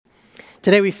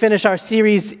Today we finish our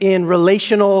series in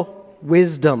relational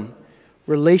wisdom.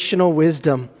 Relational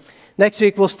wisdom. Next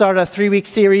week we'll start a 3-week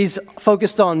series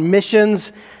focused on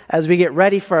missions as we get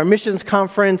ready for our missions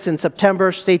conference in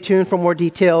September. Stay tuned for more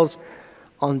details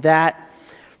on that.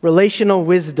 Relational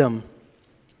wisdom.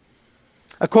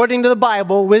 According to the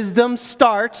Bible, wisdom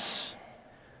starts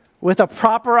with a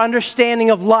proper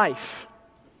understanding of life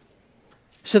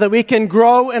so that we can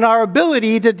grow in our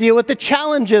ability to deal with the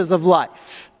challenges of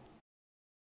life.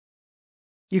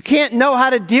 You can't know how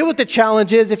to deal with the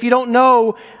challenges if you don't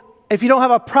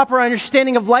have a proper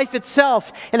understanding of life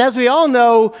itself. And as we all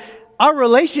know, our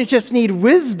relationships need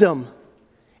wisdom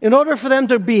in order for them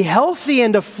to be healthy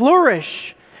and to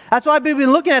flourish. That's why we've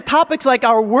been looking at topics like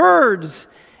our words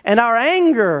and our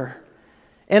anger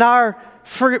and our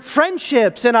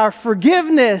friendships and our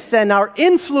forgiveness and our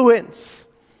influence.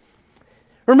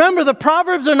 Remember, the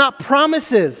Proverbs are not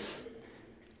promises.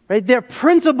 Right? They're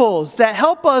principles that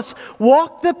help us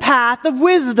walk the path of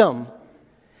wisdom.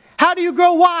 How do you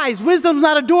grow wise? Wisdom's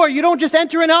not a door. You don't just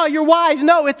enter in, oh, you're wise.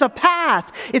 No, it's a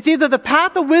path. It's either the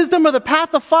path of wisdom or the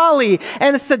path of folly.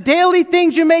 And it's the daily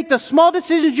things you make, the small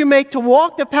decisions you make to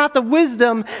walk the path of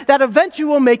wisdom that eventually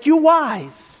will make you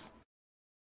wise.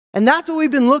 And that's what we've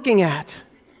been looking at.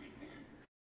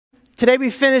 Today we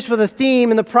finish with a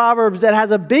theme in the Proverbs that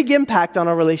has a big impact on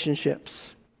our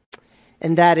relationships.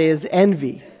 And that is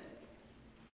envy.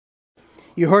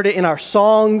 You heard it in our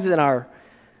songs, in our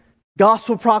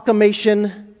gospel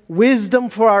proclamation, wisdom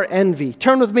for our envy.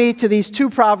 Turn with me to these two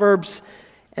Proverbs,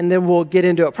 and then we'll get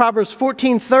into it. Proverbs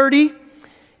 14:30,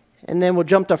 and then we'll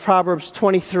jump to Proverbs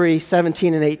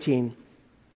 23:17 and 18.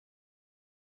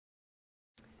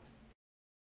 If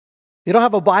you don't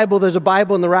have a Bible, there's a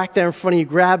Bible in the rack there in front of you.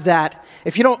 Grab that.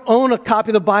 If you don't own a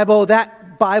copy of the Bible,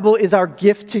 that Bible is our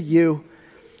gift to you.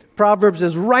 Proverbs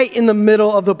is right in the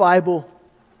middle of the Bible.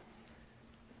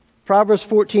 Proverbs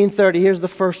 14:30, here's the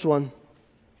first one.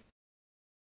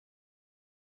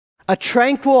 A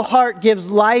tranquil heart gives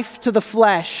life to the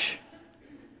flesh,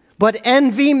 but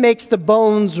envy makes the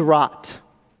bones rot.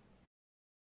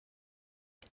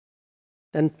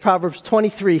 Then Proverbs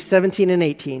 23:17 and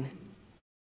 18.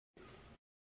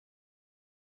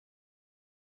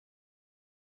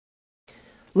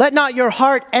 Let not your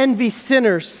heart envy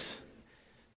sinners,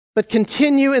 but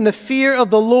continue in the fear of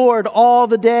the Lord all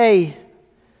the day.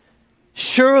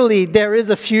 Surely there is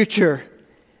a future,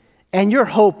 and your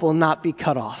hope will not be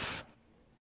cut off.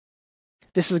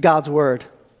 This is God's word.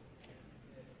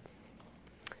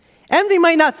 Envy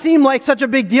might not seem like such a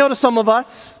big deal to some of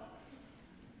us.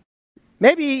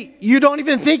 Maybe you don't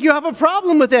even think you have a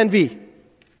problem with envy.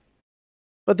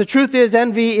 But the truth is,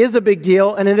 envy is a big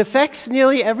deal, and it affects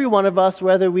nearly every one of us,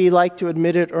 whether we like to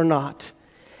admit it or not.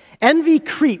 Envy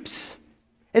creeps.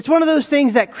 It's one of those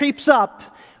things that creeps up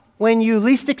when you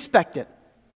least expect it.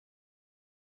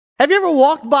 Have you ever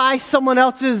walked by someone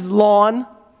else's lawn?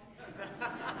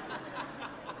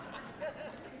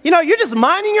 You're just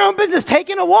minding your own business,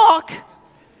 taking a walk.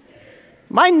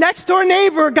 My next door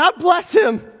neighbor, God bless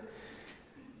him.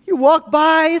 You walk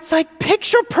by, it's like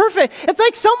picture perfect. It's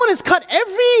like someone has cut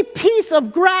every piece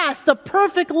of grass the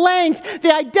perfect length,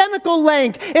 the identical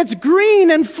length. It's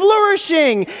green and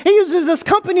flourishing. He uses this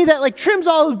company that trims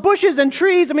all the bushes and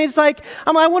trees. I mean, it's like,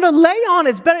 I want to lay on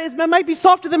it. It's better. It might be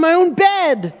softer than my own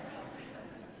bed.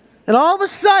 And all of a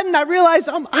sudden, I realize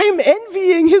I'm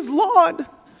envying his lawn.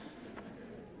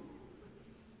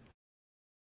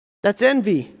 That's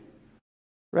envy,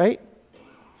 right?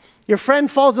 Your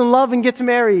friend falls in love and gets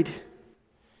married.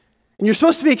 And you're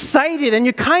supposed to be excited, and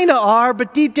you kind of are,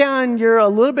 but deep down you're a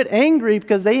little bit angry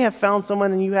because they have found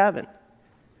someone and you haven't.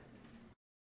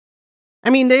 I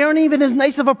mean, they aren't even as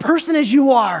nice of a person as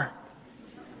you are.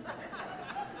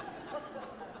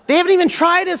 They haven't even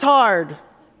tried as hard.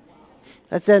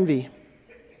 That's envy.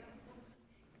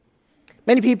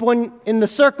 Many people in the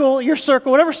circle, your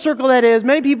circle, whatever circle that is,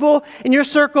 many people in your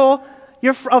circle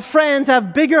of friends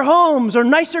have bigger homes or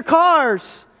nicer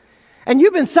cars. And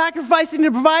you've been sacrificing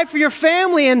to provide for your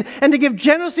family and to give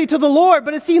generously to the Lord.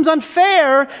 But it seems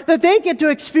unfair that they get to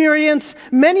experience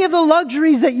many of the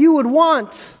luxuries that you would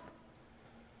want.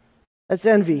 That's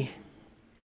envy.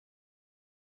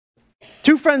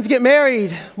 Two friends get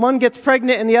married. One gets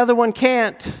pregnant and the other one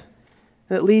can't.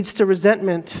 And it leads to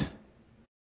resentment.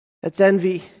 That's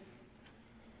envy.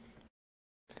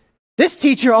 This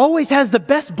teacher always has the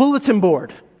best bulletin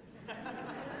board.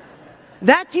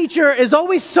 That teacher is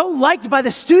always so liked by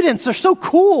the students. They're so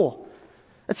cool.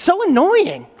 It's so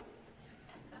annoying.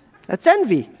 That's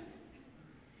envy.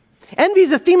 Envy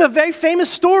is a theme of very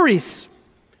famous stories.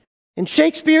 In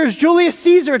Shakespeare's Julius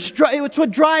Caesar, it's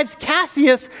what drives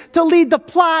Cassius to lead the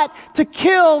plot to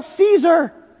kill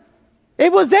Caesar.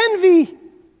 It was envy.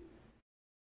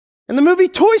 In the movie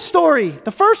Toy Story,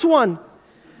 the first one,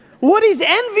 Woody's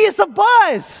envious of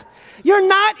Buzz. You're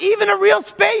not even a real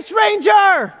space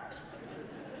ranger.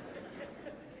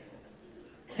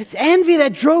 It's envy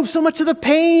that drove so much of the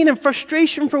pain and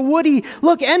frustration for Woody.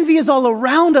 Look, envy is all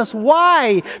around us.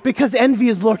 Why? Because envy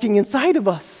is lurking inside of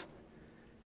us.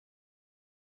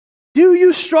 Do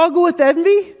you struggle with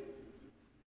envy?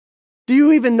 Do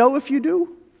you even know if you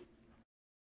do?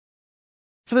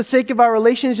 For the sake of our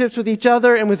relationships with each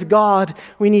other and with God,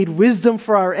 we need wisdom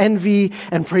for our envy,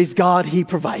 and praise God, He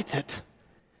provides it.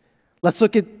 Let's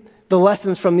look at the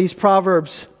lessons from these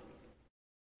Proverbs.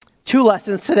 2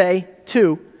 lessons today.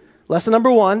 2. Lesson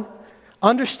number 1,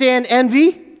 understand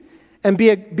envy and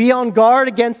be on guard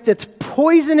against its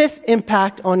poisonous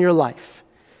impact on your life.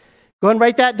 Go ahead and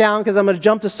write that down because I'm going to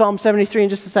jump to Psalm 73 in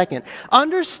just a second.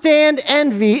 Understand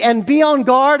envy and be on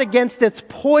guard against its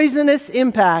poisonous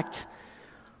impact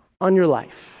on your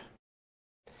life.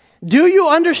 Do you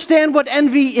understand what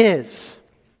envy is?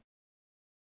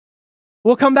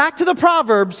 We'll come back to the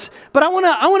Proverbs, but I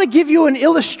want to give you an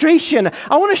illustration.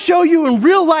 I want to show you in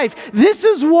real life, this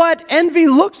is what envy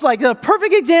looks like. A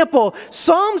perfect example,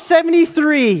 Psalm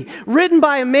 73, written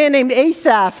by a man named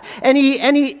Asaph, and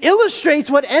he illustrates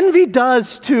what envy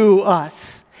does to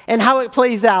us and how it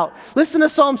plays out. Listen to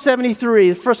Psalm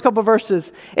 73, the first couple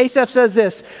verses. Asaph says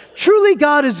this, "Truly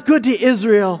God is good to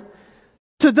Israel,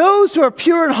 to those who are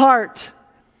pure in heart.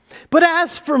 But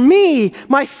as for me,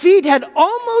 my feet had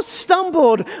almost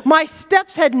stumbled. My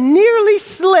steps had nearly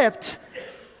slipped.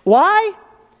 Why?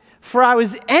 For I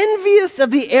was envious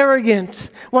of the arrogant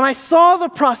when I saw the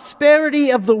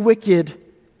prosperity of the wicked.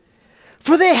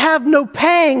 For they have no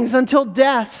pangs until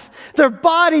death. Their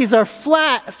bodies are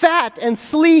fat and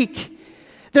sleek.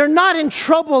 They're not in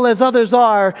trouble as others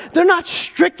are. They're not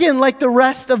stricken like the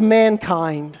rest of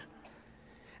mankind."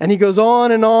 And he goes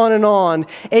on and on and on.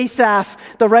 Asaph,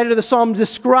 the writer of the psalm,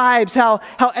 describes how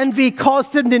envy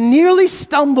caused him to nearly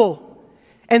stumble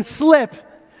and slip.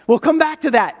 We'll come back to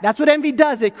that. That's what envy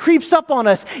does. It creeps up on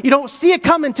us. You don't see it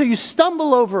coming until you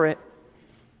stumble over it.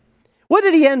 What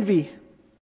did he envy?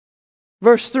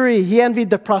 Verse 3, he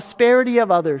envied the prosperity of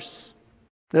others.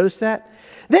 Notice that?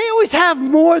 They always have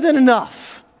more than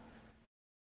enough.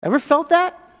 Ever felt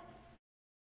that?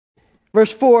 Verse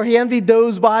 4, he envied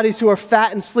those bodies who are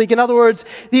fat and sleek. In other words,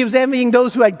 he was envying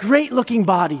those who had great-looking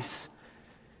bodies.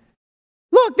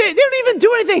 Look, they don't even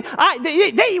do anything.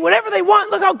 They eat whatever they want.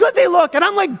 Look how good they look. And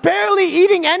I'm like barely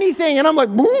eating anything. And I'm like,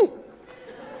 boom.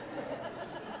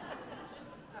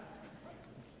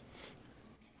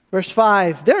 Verse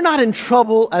 5, they're not in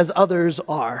trouble as others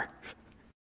are.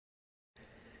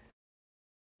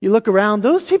 You look around,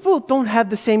 those people don't have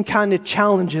the same kind of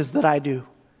challenges that I do.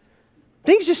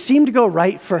 Things just seem to go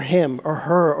right for him or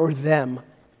her or them.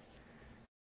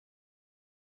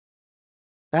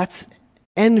 That's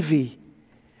envy.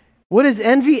 What is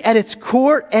envy? At its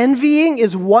core, envying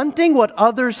is wanting what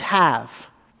others have.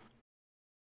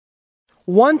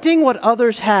 Wanting what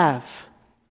others have.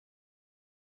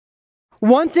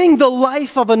 Wanting the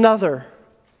life of another.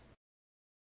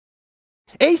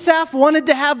 Asaph wanted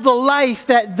to have the life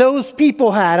that those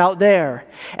people had out there.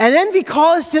 And envy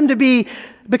caused him to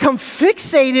become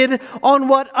fixated on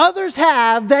what others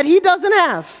have that he doesn't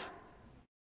have.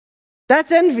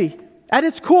 That's envy. At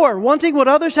its core, wanting what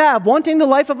others have, wanting the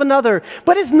life of another.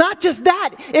 But it's not just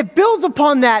that. It builds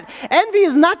upon that. Envy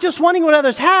is not just wanting what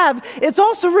others have, it's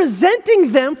also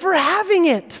resenting them for having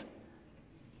it.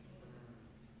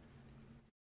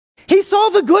 He saw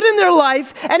the good in their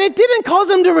life, and it didn't cause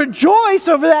him to rejoice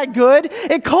over that good.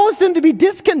 It caused him to be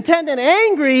discontent and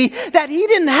angry that he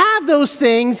didn't have those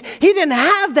things. He didn't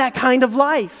have that kind of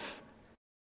life.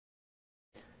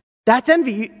 That's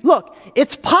envy. Look,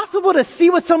 it's possible to see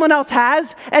what someone else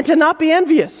has and to not be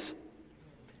envious.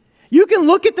 You can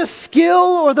look at the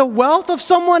skill or the wealth of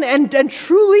someone and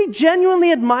truly,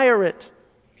 genuinely admire it.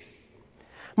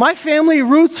 My family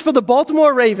roots for the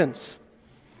Baltimore Ravens.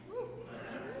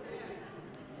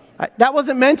 That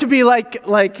wasn't meant to be like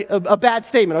a bad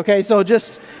statement, okay? So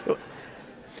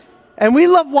and we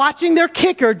love watching their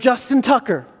kicker, Justin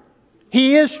Tucker.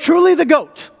 He is truly the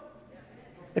GOAT.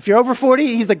 If you're over 40,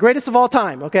 he's the greatest of all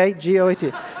time, okay?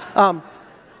 GOAT.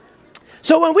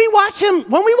 So when we watch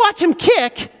him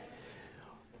kick,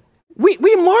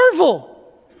 we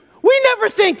marvel. We never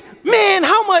think, man,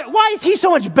 why is he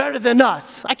so much better than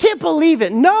us? I can't believe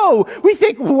it. No, we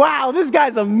think, wow, this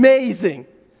guy's amazing.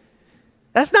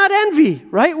 That's not envy,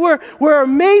 right? We're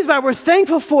amazed by it. We're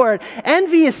thankful for it.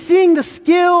 Envy is seeing the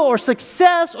skill or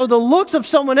success or the looks of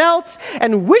someone else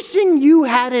and wishing you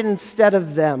had it instead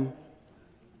of them.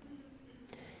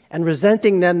 And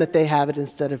resenting them that they have it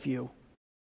instead of you.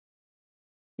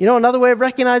 You know another way of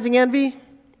recognizing envy?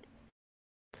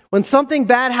 When something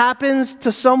bad happens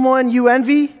to someone you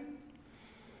envy,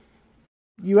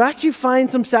 you actually find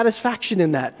some satisfaction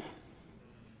in that.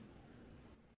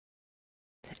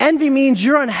 Envy means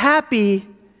you're unhappy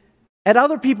at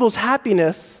other people's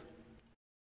happiness,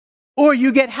 or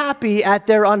you get happy at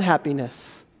their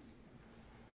unhappiness.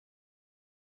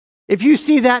 If you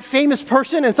see that famous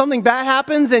person and something bad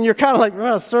happens and you're kind of like,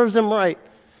 well, it serves them right,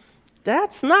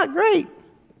 that's not great.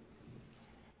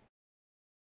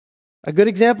 A good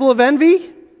example of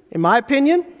envy, in my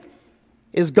opinion,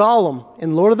 is Gollum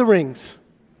in Lord of the Rings.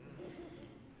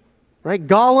 Right?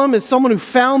 Gollum is someone who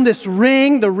found this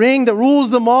ring, the ring that rules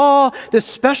them all, this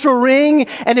special ring,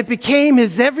 and it became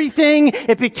his everything.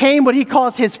 It became what he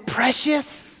calls his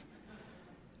precious.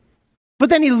 But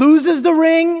then he loses the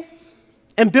ring,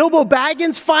 and Bilbo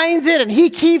Baggins finds it, and he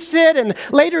keeps it, and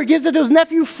later he gives it to his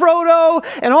nephew Frodo.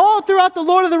 And all throughout the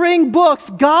Lord of the Rings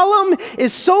books, Gollum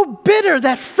is so bitter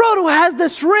that Frodo has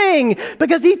this ring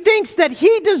because he thinks that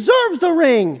he deserves the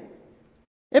ring.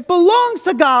 It belongs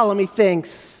to Gollum, he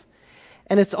thinks.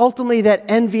 And it's ultimately that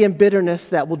envy and bitterness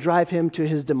that will drive him to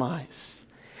his demise.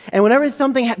 And whenever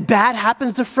something bad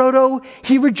happens to Frodo,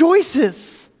 he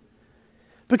rejoices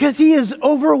because he is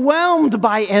overwhelmed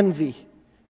by envy.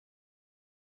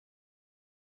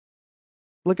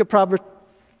 Look at Proverbs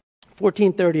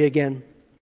 14:30 again.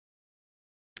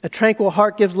 A tranquil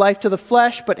heart gives life to the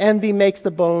flesh, but envy makes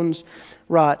the bones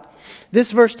rot.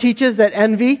 This verse teaches that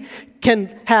envy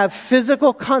can have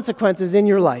physical consequences in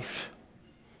your life.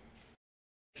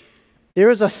 There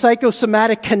is a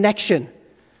psychosomatic connection.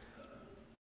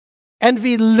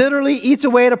 Envy literally eats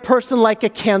away at a person like a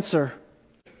cancer.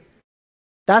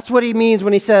 That's what he means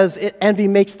when he says envy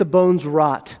makes the bones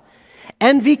rot.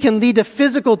 Envy can lead to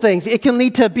physical things. It can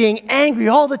lead to being angry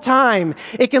all the time.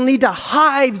 It can lead to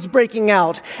hives breaking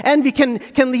out. Envy can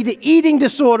lead to eating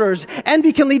disorders.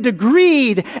 Envy can lead to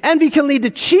greed. Envy can lead to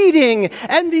cheating.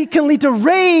 Envy can lead to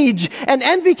rage. And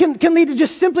envy can lead to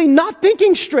just simply not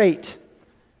thinking straight.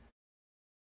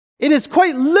 It is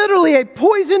quite literally a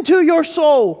poison to your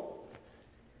soul.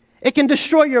 It can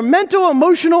destroy your mental,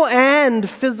 emotional, and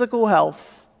physical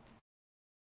health.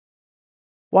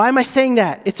 Why am I saying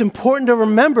that? It's important to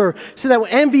remember so that when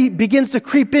envy begins to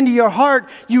creep into your heart,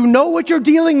 you know what you're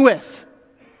dealing with.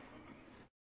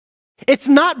 It's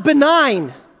not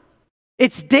benign.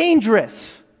 It's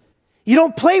dangerous. You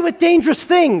don't play with dangerous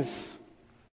things.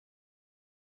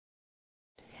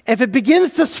 If it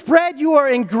begins to spread, you are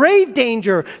in grave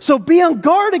danger. So be on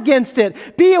guard against it.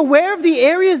 Be aware of the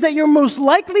areas that you're most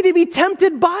likely to be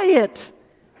tempted by it.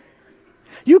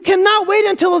 You cannot wait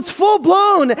until it's full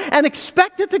blown and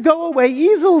expect it to go away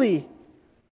easily.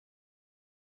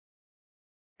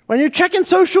 When you're checking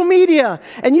social media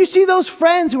and you see those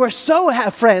friends who are so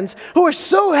happy,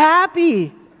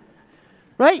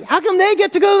 right? How come they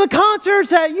get to go to the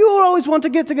concerts that you always want to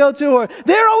get to go to? Or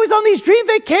they're always on these dream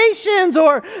vacations,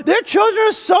 or their children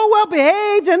are so well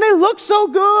behaved and they look so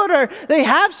good, or they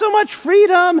have so much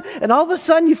freedom, and all of a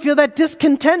sudden you feel that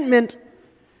discontentment.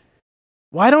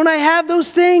 Why don't I have those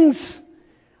things?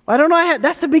 Why don't I have?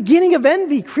 That's the beginning of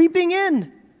envy creeping in.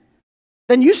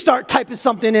 Then you start typing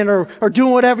something in or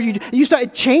doing whatever you start.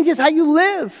 It changes how you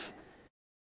live.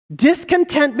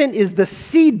 Discontentment is the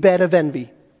seedbed of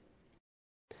envy.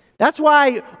 That's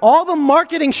why all the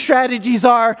marketing strategies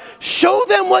are show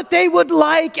them what they would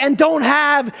like and don't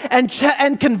have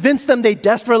and convince them they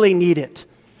desperately need it.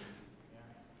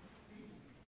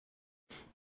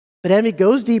 But envy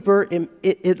goes deeper.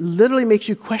 It literally makes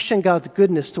you question God's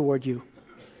goodness toward you.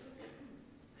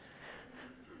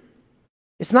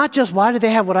 It's not just why do they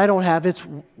have what I don't have. It's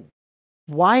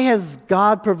why has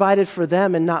God provided for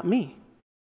them and not me?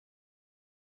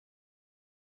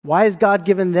 Why has God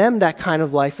given them that kind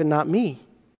of life and not me?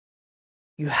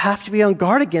 You have to be on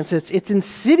guard against it. It's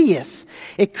insidious.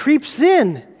 It creeps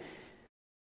in.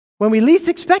 When we least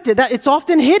expect it, it's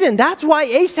often hidden. That's why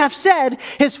Asaph said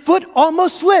his foot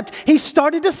almost slipped. He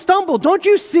started to stumble. Don't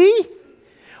you see?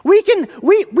 We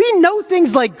know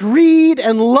things like greed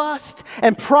and lust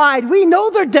and pride. We know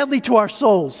they're deadly to our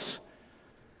souls.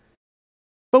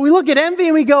 But we look at envy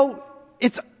and we go,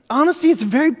 honestly, it's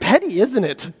very petty, isn't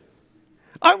it?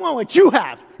 I want what you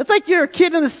have. It's like you're a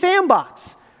kid in the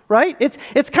sandbox, right?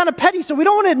 It's kind of petty, so we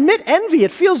don't want to admit envy.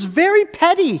 It feels very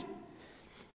petty.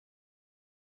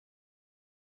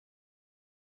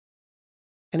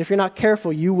 And if you're not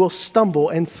careful, you will stumble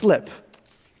and slip.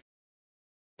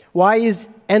 Why is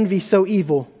envy so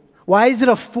evil? Why is it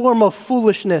a form of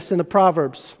foolishness in the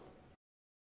Proverbs?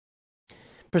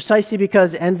 Precisely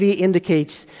because envy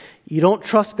indicates you don't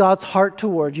trust God's heart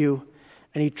toward you,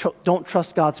 and you don't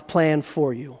trust God's plan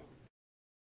for you.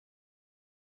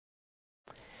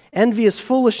 Envy is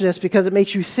foolishness because it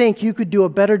makes you think you could do a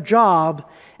better job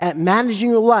at managing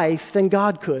your life than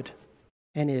God could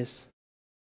and is.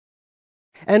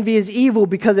 Envy is evil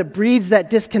because it breeds that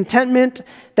discontentment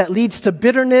that leads to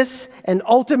bitterness and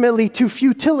ultimately to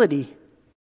futility.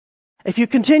 If you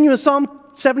continue in Psalm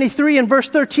 73 and verse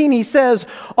 13, he says,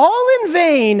 "All in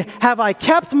vain have I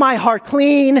kept my heart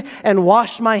clean and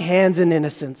washed my hands in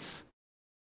innocence."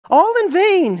 All in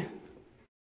vain.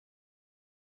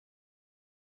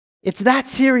 It's that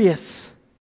serious.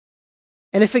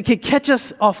 And if it could catch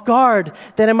us off guard,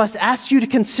 then I must ask you to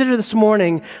consider this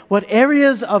morning, what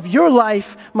areas of your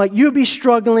life might you be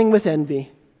struggling with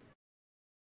envy?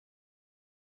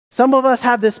 Some of us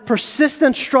have this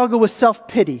persistent struggle with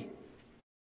self-pity.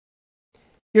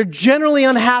 You're generally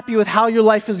unhappy with how your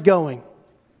life is going,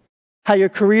 how your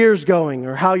career is going,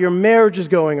 or how your marriage is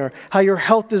going, or how your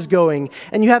health is going.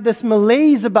 And you have this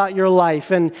malaise about your life,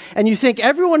 and you think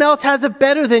everyone else has it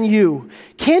better than you.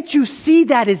 Can't you see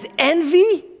that as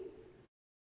envy?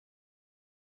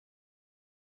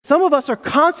 Some of us are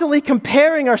constantly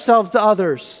comparing ourselves to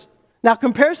others. Now,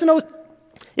 comparison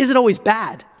isn't always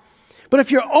bad. But if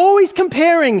you're always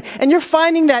comparing and you're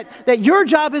finding that your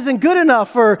job isn't good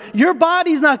enough, or your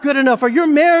body's not good enough, or your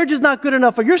marriage is not good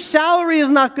enough, or your salary is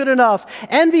not good enough,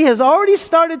 envy has already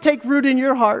started to take root in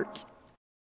your heart.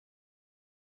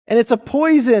 And it's a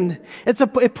poison.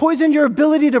 It poisons your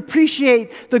ability to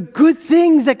appreciate the good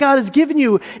things that God has given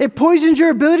you. It poisons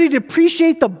your ability to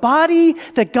appreciate the body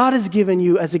that God has given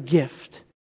you as a gift.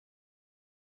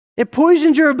 It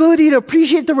poisons your ability to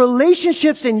appreciate the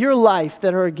relationships in your life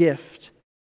that are a gift.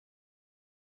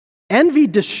 Envy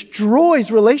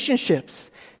destroys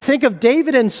relationships. Think of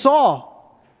David and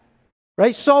Saul.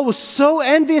 Right? Saul was so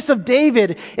envious of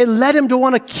David, it led him to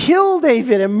want to kill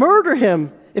David and murder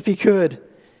him if he could.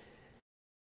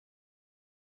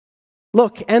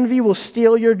 Look, envy will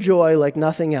steal your joy like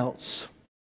nothing else.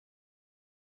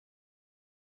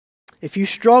 If you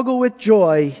struggle with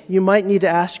joy, you might need to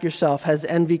ask yourself, has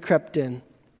envy crept in?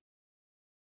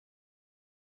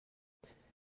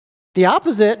 The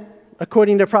opposite,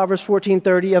 according to Proverbs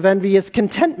 14:30, of envy is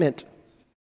contentment.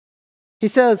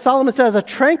 Solomon says, a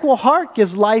tranquil heart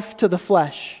gives life to the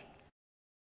flesh.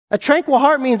 A tranquil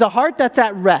heart means a heart that's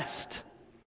at rest.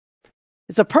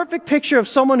 It's a perfect picture of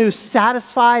someone who's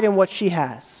satisfied in what she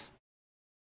has.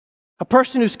 A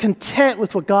person who's content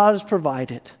with what God has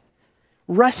provided.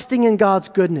 Resting in God's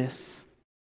goodness.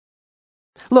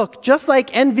 Look, just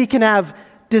like envy can have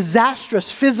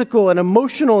disastrous physical and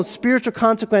emotional and spiritual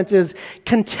consequences,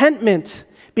 contentment,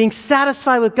 being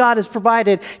satisfied with God has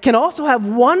provided, can also have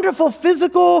wonderful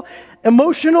physical,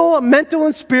 emotional, mental,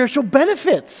 and spiritual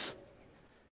benefits.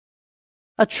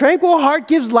 A tranquil heart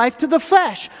gives life to the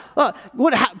flesh.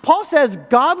 Paul says,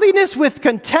 godliness with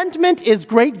contentment is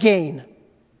great gain.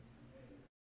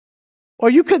 Or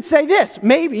you could say this,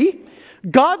 maybe,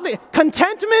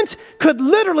 contentment could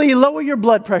literally lower your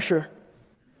blood pressure.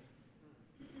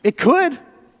 It could.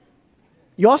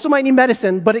 You also might need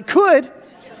medicine, but it could.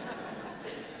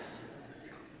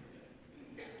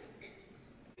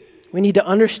 We need to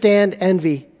understand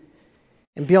envy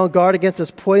and be on guard against its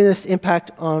poisonous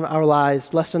impact on our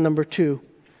lives. Lesson number 2.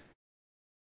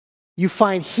 You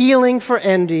find healing for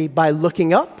envy by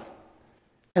looking up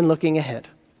and looking ahead.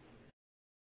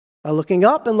 By looking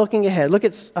up and looking ahead. Look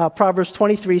at Proverbs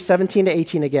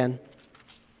 23:17-18 again.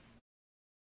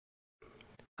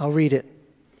 I'll read it.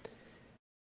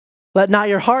 Let not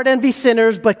your heart envy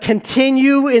sinners, but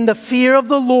continue in the fear of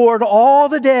the Lord all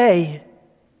the day.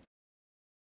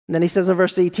 And then he says in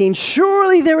verse 18,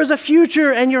 surely there is a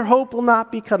future and your hope will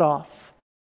not be cut off.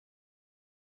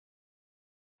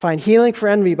 Find healing for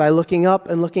envy by looking up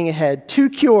and looking ahead. 2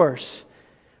 cures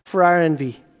for our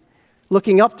envy.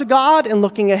 Looking up to God and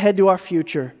looking ahead to our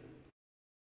future.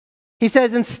 He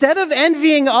says, instead of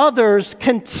envying others,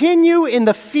 continue in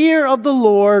the fear of the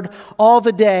Lord all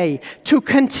the day. To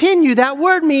continue, that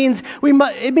word means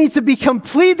it means to be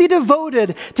completely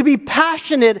devoted, to be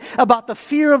passionate about the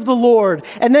fear of the Lord.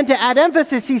 And then to add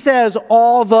emphasis, he says,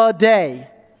 all the day.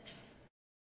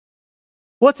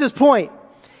 What's his point?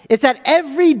 It's that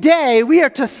every day we are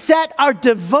to set our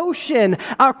devotion,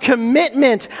 our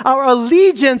commitment, our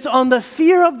allegiance on the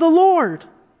fear of the Lord.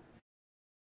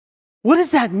 What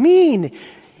does that mean?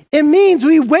 It means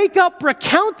we wake up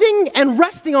recounting and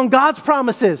resting on God's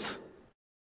promises.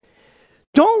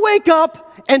 Don't wake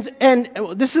up and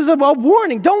this is a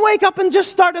warning. Don't wake up and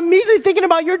just start immediately thinking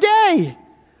about your day,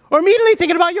 or immediately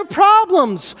thinking about your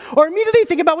problems, or immediately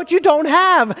thinking about what you don't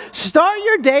have. Start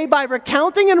your day by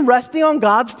recounting and resting on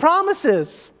God's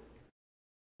promises.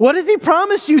 What does He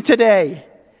promise you today?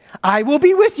 I will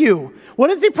be with you. What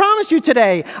does He promise you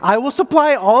today? I will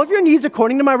supply all of your needs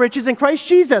according to my riches in Christ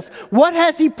Jesus. What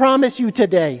has He promised you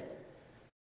today?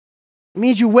 It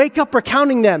means you wake up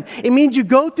recounting them. It means you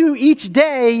go through each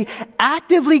day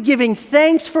actively giving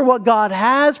thanks for what God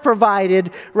has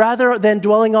provided rather than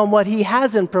dwelling on what He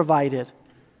hasn't provided.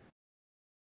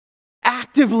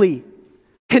 Actively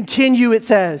continue, it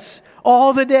says,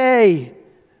 all the day.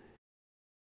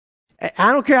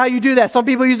 I don't care how you do that. Some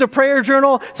people use a prayer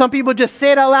journal. Some people just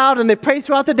say it out loud and they pray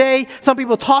throughout the day. Some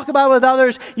people talk about it with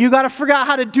others. You got to figure out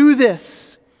how to do this.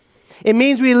 It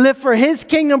means we live for His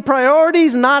kingdom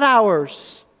priorities, not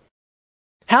ours.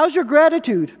 How's your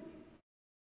gratitude?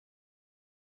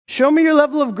 Show me your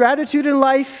level of gratitude in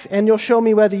life, and you'll show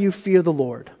me whether you fear the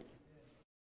Lord.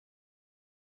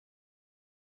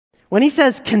 When He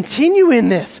says continue in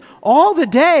this all the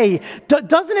day,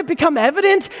 doesn't it become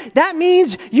evident? That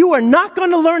means you are not going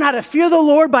to learn how to fear the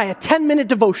Lord by a 10-minute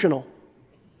devotional.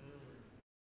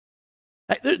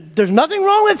 There's nothing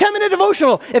wrong with a 10-minute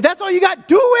devotional. If that's all you got,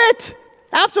 do it.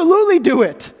 Absolutely do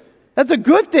it. That's a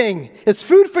good thing. It's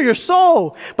food for your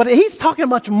soul. But He's talking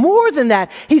much more than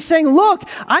that. He's saying, look,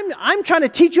 I'm trying to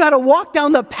teach you how to walk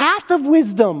down the path of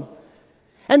wisdom.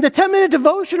 And the 10-minute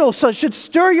devotional should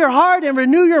stir your heart and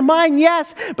renew your mind,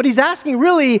 yes. But He's asking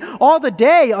really all the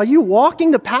day, are you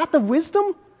walking the path of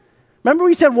wisdom? Remember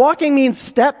we said walking means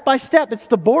step by step. It's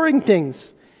the boring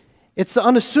things. It's the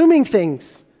unassuming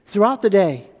things throughout the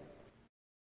day.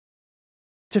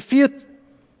 To fear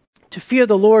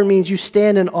the Lord means you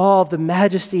stand in awe of the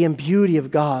majesty and beauty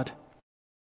of God.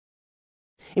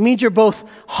 It means you're both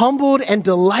humbled and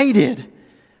delighted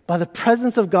by the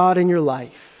presence of God in your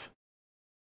life.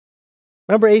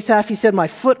 Remember Asaph, he said, my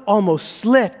foot almost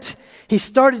slipped. He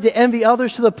started to envy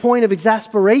others to the point of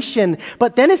exasperation.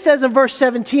 But then it says in verse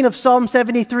 17 of Psalm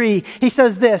 73, he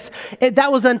says this,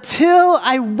 that was until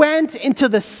I went into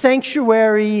the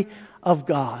sanctuary of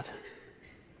God.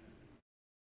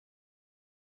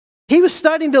 He was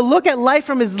starting to look at life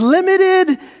from his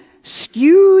limited,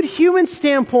 skewed human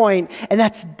standpoint, and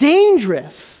that's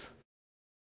dangerous.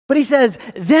 But he says,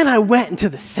 then I went into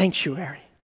the sanctuary.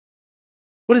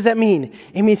 What does that mean?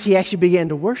 It means he actually began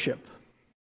to worship.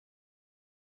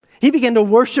 He began to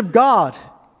worship God.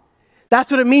 That's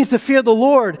what it means to fear the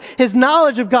Lord. His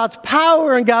knowledge of God's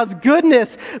power and God's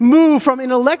goodness moved from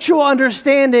intellectual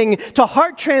understanding to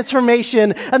heart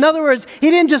transformation. In other words,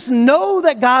 he didn't just know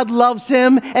that God loves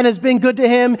him and has been good to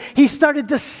him. He started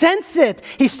to sense it.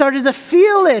 He started to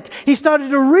feel it. He started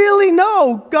to really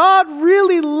know God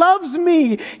really loves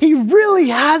me. He really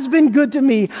has been good to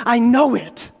me. I know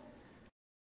it.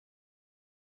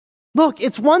 Look,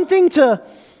 it's one thing to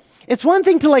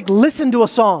like listen to a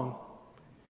song.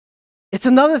 It's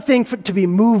another thing to be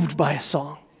moved by a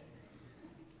song.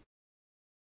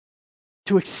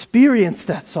 To experience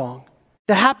that song.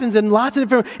 That happens in lots of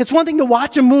different... It's one thing to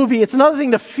watch a movie. It's another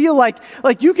thing to feel like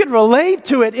you can relate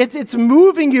to it. It's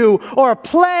moving you. Or a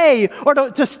play. Or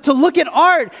to look at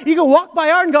art. You can walk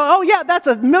by art and go, oh yeah, that's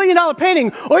 $1 million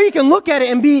painting. Or you can look at it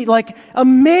and be like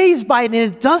amazed by it and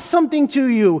it does something to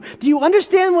you. Do you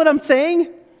understand what I'm saying?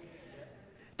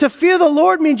 To fear the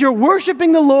Lord means you're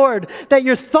worshiping the Lord, that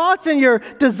your thoughts and your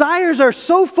desires are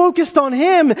so focused on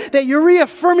Him that you're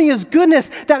reaffirming His goodness,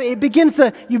 that you begin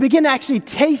to actually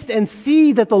taste and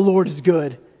see that the Lord is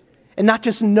good, and not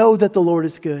just know that the Lord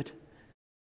is good.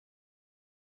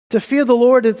 To fear the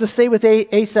Lord is to say with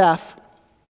Asaph,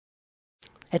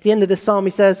 at the end of this psalm,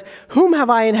 he says, "Whom have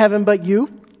I in heaven but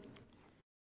you?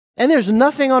 And there's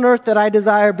nothing on earth that I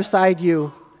desire beside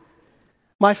you.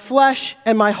 My flesh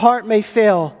and my heart may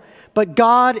fail, but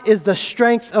God is the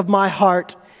strength of my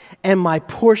heart and my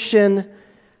portion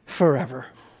forever."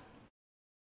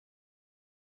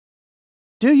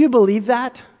 Do you believe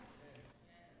that?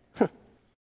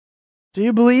 Do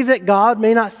you believe that God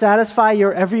may not satisfy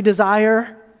your every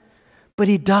desire, but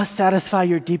He does satisfy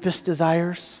your deepest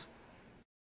desires?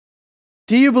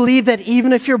 Do you believe that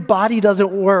even if your body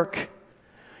doesn't work,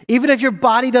 even if your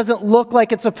body doesn't look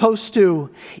like it's supposed to,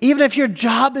 even if your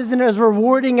job isn't as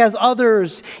rewarding as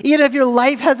others, even if your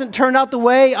life hasn't turned out the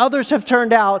way others have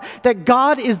turned out, that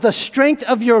God is the strength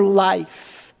of your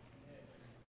life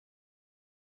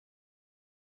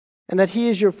and that He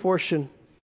is your portion?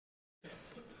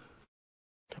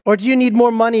 Or do you need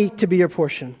more money to be your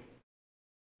portion?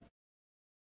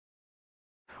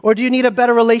 Or do you need a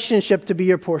better relationship to be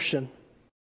your portion?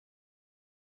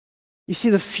 You see,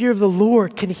 the fear of the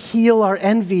Lord can heal our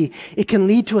envy. It can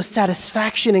lead to a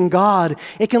satisfaction in God.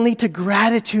 It can lead to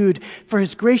gratitude for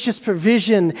His gracious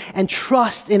provision and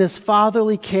trust in His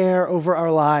fatherly care over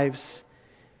our lives.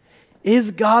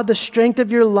 Is God the strength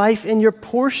of your life and your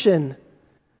portion?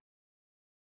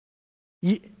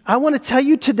 I want to tell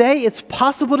you today, it's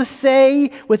possible to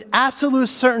say with absolute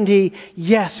certainty,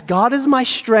 yes, God is my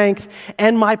strength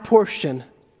and my portion.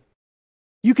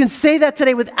 You can say that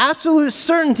today with absolute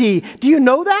certainty. Do you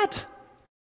know that?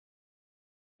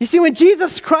 You see, when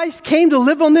Jesus Christ came to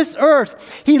live on this earth,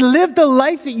 He lived the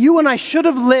life that you and I should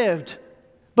have lived,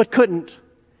 but couldn't.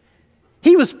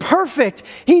 He was perfect.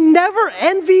 He never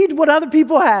envied what other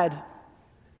people had.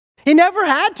 He never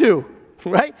had to,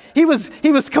 right? He was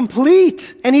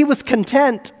complete and He was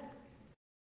content.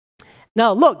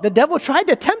 Now look, the devil tried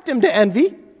to tempt Him to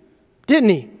envy, didn't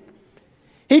he?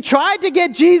 He tried to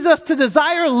get Jesus to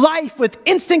desire life with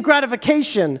instant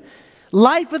gratification,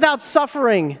 life without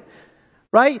suffering,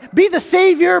 right? Be the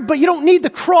Savior, but you don't need the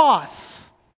cross.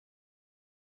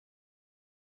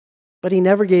 But He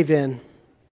never gave in.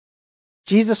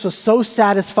 Jesus was so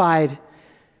satisfied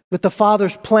with the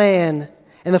Father's plan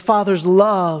and the Father's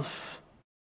love.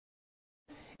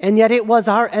 And yet it was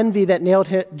our envy that nailed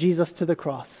Jesus to the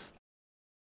cross.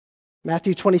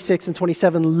 Matthew 26 and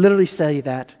 27 literally say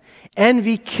that.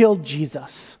 Envy killed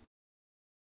Jesus.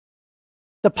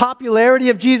 The popularity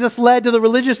of Jesus led to the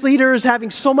religious leaders having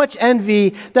so much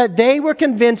envy that they were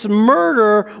convinced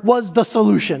murder was the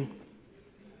solution.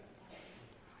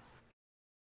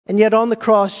 And yet on the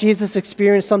cross, Jesus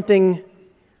experienced something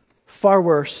far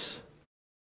worse.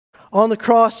 On the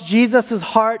cross, Jesus'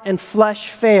 heart and flesh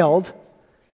failed,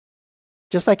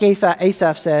 just like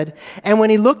Asaph said. And when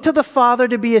He looked to the Father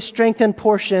to be His strength and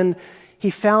portion, He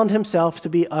found Himself to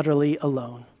be utterly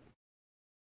alone.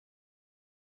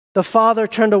 The Father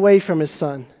turned away from His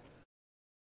Son.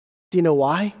 Do you know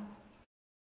why?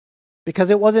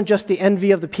 Because it wasn't just the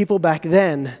envy of the people back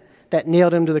then that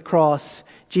nailed Him to the cross.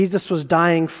 Jesus was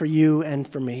dying for you and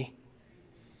for me.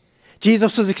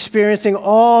 Jesus was experiencing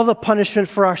all the punishment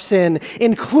for our sin,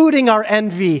 including our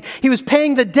envy. He was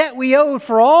paying the debt we owed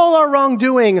for all our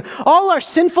wrongdoing, all our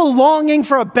sinful longing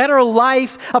for a better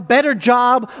life, a better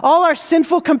job, all our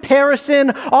sinful comparison,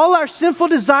 all our sinful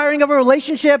desiring of a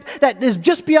relationship that is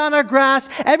just beyond our grasp.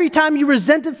 Every time you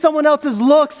resented someone else's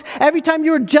looks, every time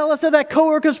you were jealous of that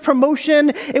coworker's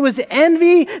promotion, it was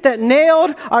envy that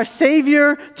nailed our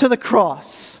Savior to the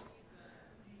cross.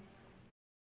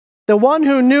 The one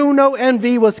who knew no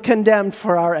envy was condemned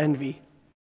for our envy.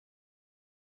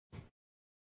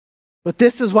 But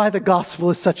this is why the gospel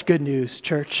is such good news,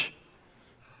 church.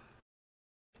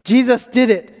 Jesus did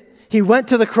it. He went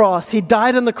to the cross. He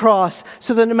died on the cross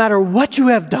so that no matter what you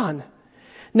have done,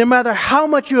 no matter how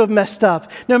much you have messed up,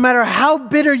 no matter how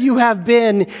bitter you have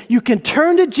been, you can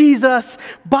turn to Jesus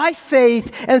by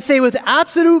faith and say with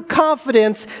absolute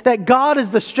confidence that God is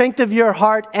the strength of your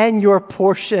heart and your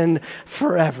portion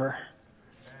forever.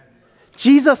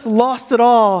 Jesus lost it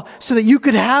all so that you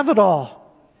could have it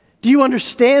all. Do you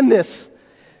understand this?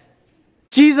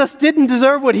 Jesus didn't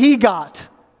deserve what He got,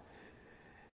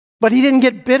 but He didn't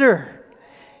get bitter.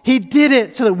 He did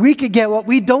it so that we could get what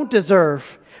we don't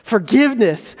deserve.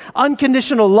 Forgiveness,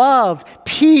 unconditional love,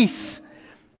 peace,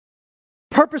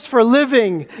 purpose for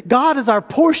living. God is our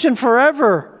portion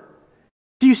forever.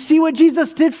 Do you see what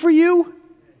Jesus did for you?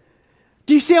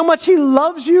 Do you see how much He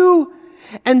loves you?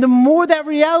 And the more that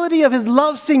reality of His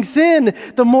love sinks in,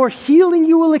 the more healing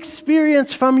you will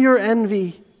experience from your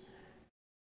envy.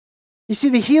 You see,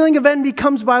 the healing of envy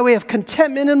comes by way of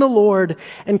contentment in the Lord,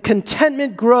 and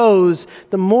contentment grows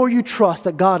the more you trust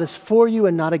that God is for you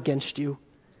and not against you.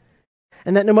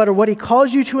 And that no matter what He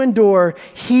calls you to endure,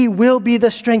 He will be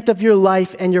the strength of your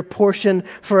life and your portion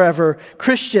forever.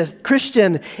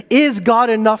 Christian, is God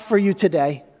enough for you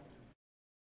today?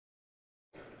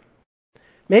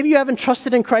 Maybe you haven't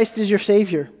trusted in Christ as your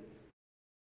Savior.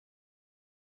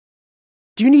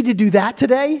 Do you need to do that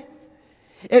today?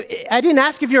 I didn't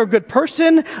ask if you're a good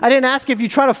person. I didn't ask if you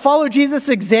try to follow Jesus'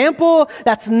 example.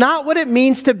 That's not what it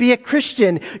means to be a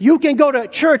Christian. You can go to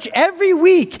church every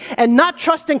week and not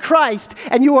trust in Christ,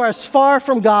 and you are as far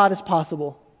from God as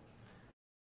possible.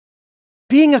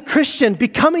 Being a Christian,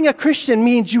 becoming a Christian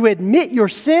means you admit your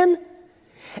sin,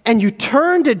 and you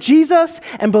turn to Jesus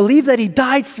and believe that He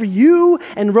died for you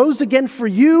and rose again for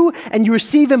you, and you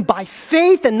receive Him by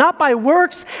faith and not by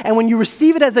works. And when you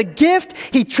receive it as a gift,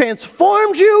 He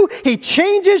transforms you, He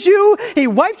changes you, He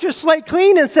wipes your slate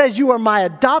clean and says, you are my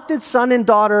adopted son and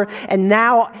daughter, and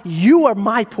now you are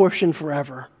my portion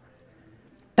forever.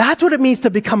 That's what it means to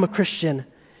become a Christian.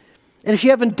 And if you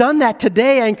haven't done that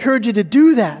today, I encourage you to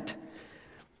do that.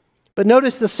 But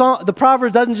notice the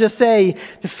proverb doesn't just say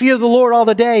to fear the Lord all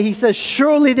the day. He says,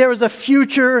 surely there is a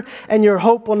future and your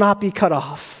hope will not be cut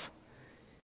off.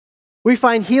 We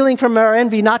find healing from our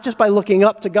envy not just by looking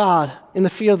up to God in the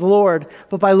fear of the Lord,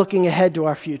 but by looking ahead to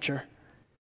our future.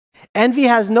 Envy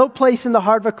has no place in the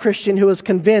heart of a Christian who is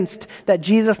convinced that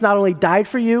Jesus not only died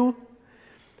for you,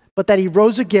 but that he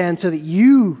rose again so that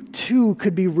you too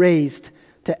could be raised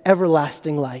to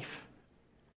everlasting life.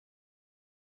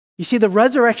 You see, the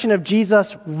resurrection of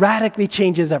Jesus radically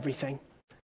changes everything.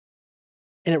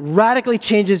 And it radically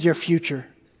changes your future.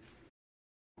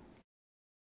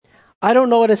 I don't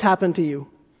know what has happened to you.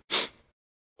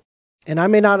 And I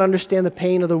may not understand the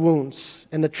pain of the wounds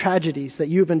and the tragedies that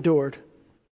you've endured.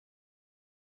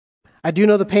 I do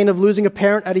know the pain of losing a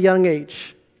parent at a young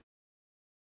age.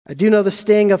 I do know the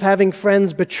sting of having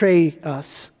friends betray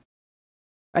us.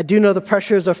 I do know the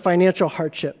pressures of financial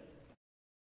hardship.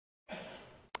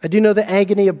 I do know the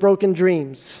agony of broken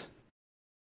dreams.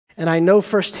 And I know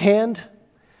firsthand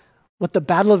what the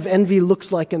battle of envy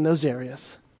looks like in those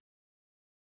areas.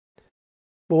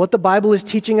 But what the Bible is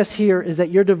teaching us here is that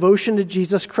your devotion to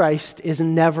Jesus Christ is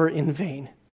never in vain.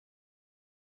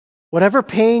 Whatever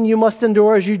pain you must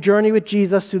endure as you journey with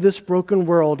Jesus through this broken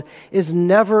world is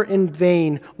never in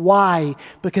vain. Why?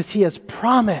 Because he has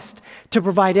promised to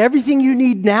provide everything you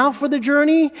need now for the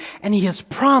journey, and he has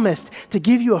promised to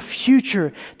give you a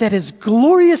future that is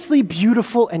gloriously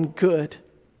beautiful and good.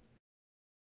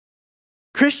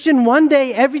 Christian, one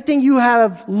day everything you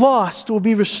have lost will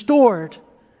be restored,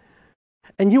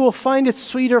 and you will find it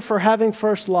sweeter for having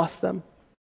first lost them.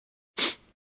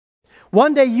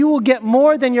 One day you will get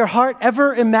more than your heart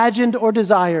ever imagined or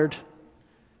desired.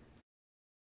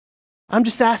 I'm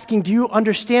just asking, do you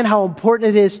understand how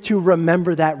important it is to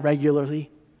remember that regularly?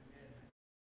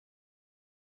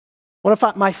 One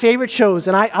of my favorite shows,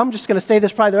 and I'm just going to say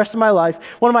this probably the rest of my life,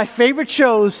 one of my favorite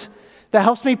shows that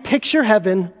helps me picture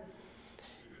heaven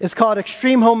is called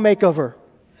Extreme Home Makeover.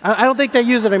 I don't think they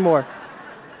use it anymore.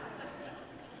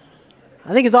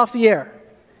 I think it's off the air.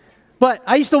 But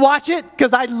I used to watch it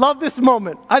because I love this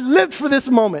moment. I lived for this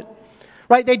moment.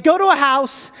 Right? They'd go to a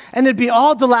house and it'd be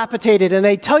all dilapidated, and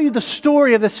they'd tell you the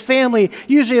story of this family,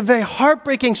 usually a very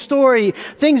heartbreaking story,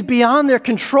 things beyond their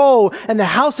control, and the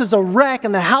house is a wreck,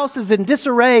 and the house is in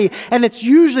disarray, and it's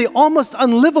usually almost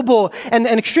unlivable, and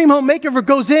Extreme Home Makeover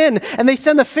goes in, and they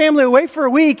send the family away for a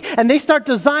week, and they start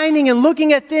designing and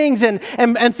looking at things, and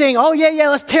saying, oh yeah,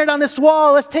 let's tear down this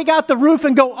wall, let's take out the roof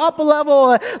and go up a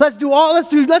level,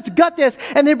 let's gut this,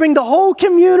 and they bring the whole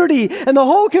community, and the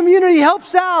whole community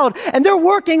helps out, and they're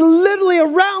working literally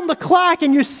around the clock,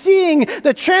 and you're seeing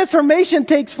the transformation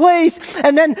takes place,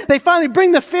 and then they finally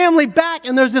bring the family back,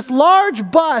 and there's this large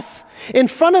bus in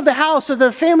front of the house so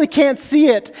the family can't see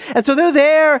it. And so they're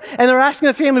there, and they're asking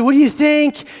the family, what do you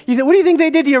think? What do you think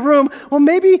they did to your room? Well,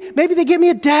 maybe they gave me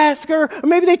a desk, or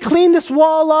maybe they cleaned this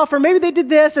wall off, or maybe they did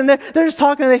this, and they're just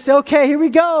talking, and they say, okay, here we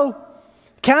go.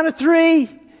 Count of 3.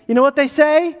 You know what they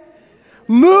say?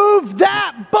 Move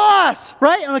that bus,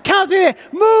 right? On the count of 3,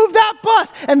 move that bus.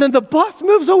 And then the bus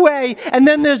moves away, and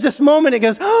then there's this moment, it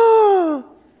goes, oh.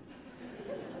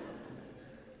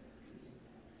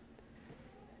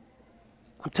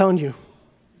 I'm telling you,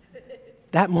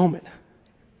 that moment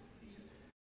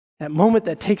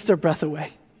that takes their breath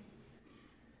away,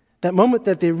 that moment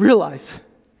that they realize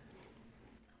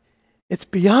it's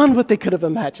beyond what they could have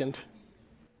imagined.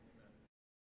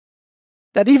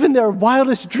 That even their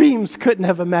wildest dreams couldn't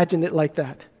have imagined it like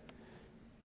that.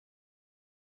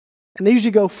 And they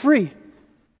usually go, free.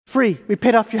 We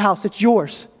paid off your house. It's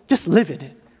yours. Just live in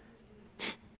it.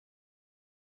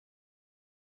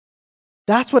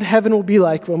 That's what heaven will be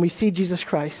like when we see Jesus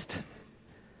Christ,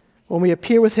 when we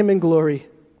appear with him in glory.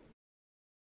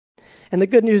 And the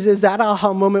good news is that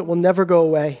aha moment will never go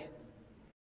away.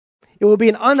 It will be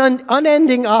an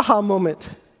unending aha moment.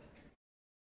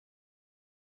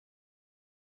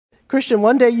 Christian,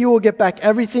 one day you will get back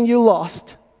everything you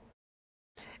lost,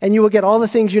 and you will get all the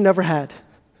things you never had.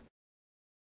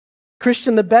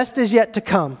 Christian, the best is yet to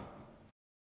come.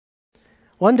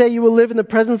 One day you will live in the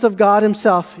presence of God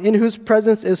himself, in whose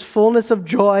presence is fullness of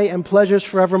joy and pleasures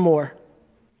forevermore.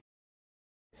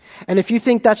 And if you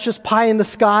think that's just pie in the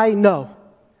sky, no.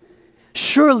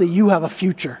 Surely you have a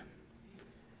future,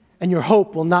 and your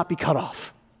hope will not be cut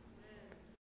off.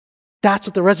 That's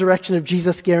what the resurrection of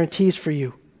Jesus guarantees for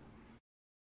you.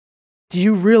 Do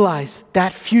you realize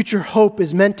that future hope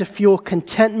is meant to fuel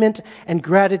contentment and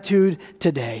gratitude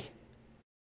today?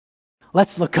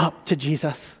 Let's look up to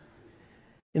Jesus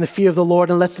in the fear of the Lord,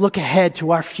 and let's look ahead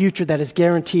to our future that is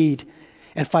guaranteed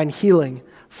and find healing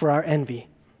for our envy.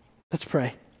 Let's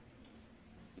pray.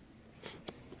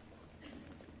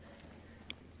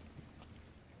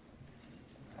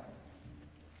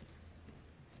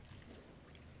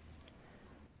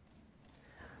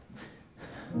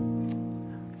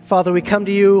 Father, we come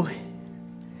to you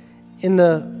in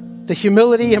the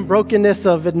humility and brokenness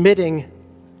of admitting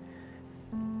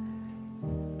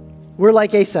we're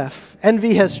like Asaph.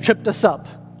 Envy has tripped us up.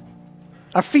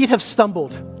 Our feet have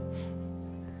stumbled.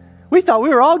 We thought we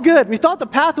were all good. We thought the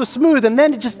path was smooth, and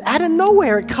then it just out of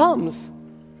nowhere it comes.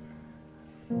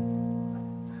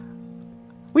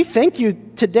 We thank you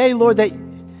today, Lord, that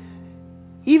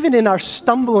even in our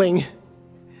stumbling,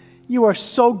 you are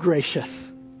so gracious.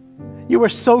 You are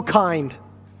so kind.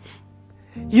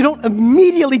 You don't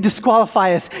immediately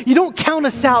disqualify us. You don't count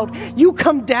us out. You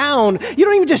come down. You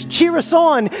don't even just cheer us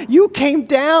on. You came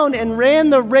down and ran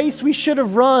the race we should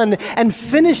have run and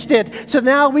finished it. So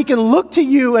now we can look to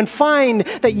you and find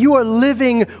that you are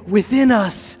living within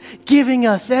us, giving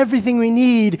us everything we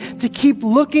need to keep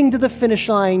looking to the finish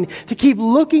line, to keep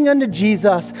looking unto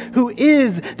Jesus, who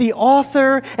is the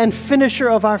author and finisher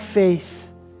of our faith.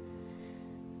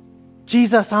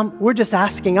 Jesus, I'm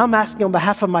asking on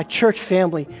behalf of my church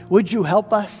family, would you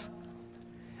help us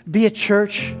be a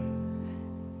church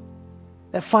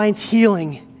that finds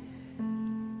healing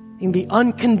in the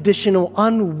unconditional,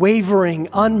 unwavering,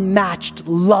 unmatched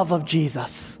love of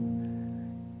Jesus?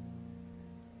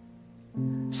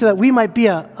 So that we might be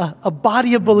a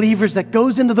body of believers that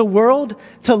goes into the world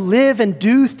to live and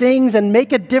do things and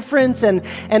make a difference and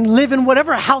live in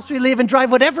whatever house we live and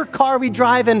drive whatever car we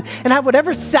drive and have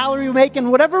whatever salary we make and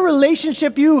whatever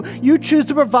relationship you choose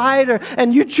to provide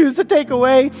and you choose to take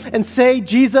away, and say,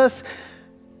 Jesus,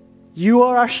 you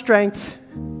are our strength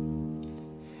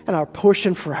and our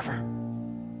portion forever.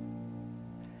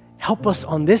 Help us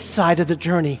on this side of the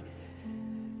journey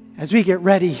as we get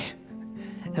ready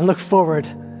and look forward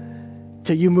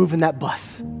to you moving that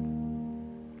bus.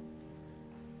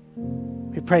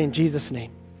 We pray in Jesus'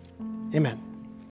 name. Amen.